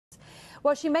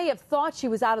Well, she may have thought she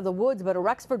was out of the woods, but a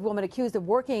Rexford woman accused of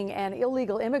working an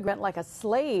illegal immigrant like a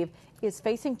slave is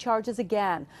facing charges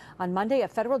again. On Monday, a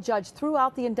federal judge threw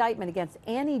out the indictment against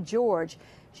Annie George.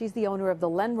 She's the owner of the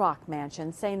Llenroc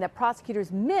Mansion, saying that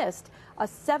prosecutors missed a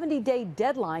 70-day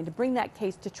deadline to bring that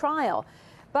case to trial.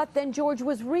 But then George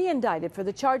was re-indicted for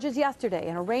the charges yesterday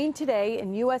and arraigned today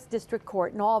in U.S. District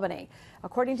Court in Albany.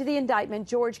 According to the indictment,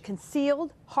 George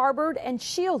concealed, harbored, and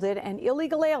shielded an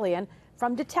illegal alien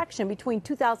from detection between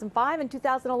 2005 and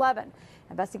 2011.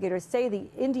 Investigators say the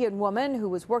Indian woman who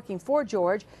was working for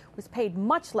George was paid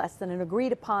much less than an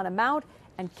agreed-upon amount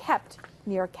and kept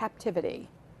near captivity.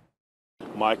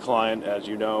 My client, as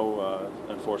you know,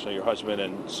 unfortunately your husband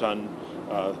and son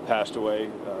passed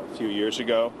away a few years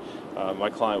ago.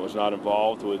 My client was not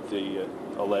involved with the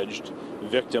alleged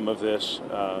victim of this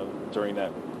during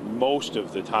that most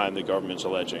of the time the government's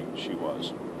alleging she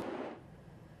was.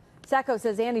 Sacco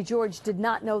says Annie George did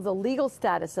not know the legal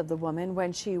status of the woman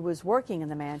when she was working in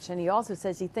the mansion. He also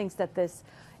says he thinks that this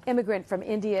immigrant from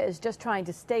India is just trying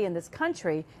to stay in this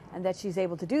country and that she's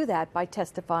able to do that by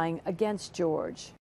testifying against George.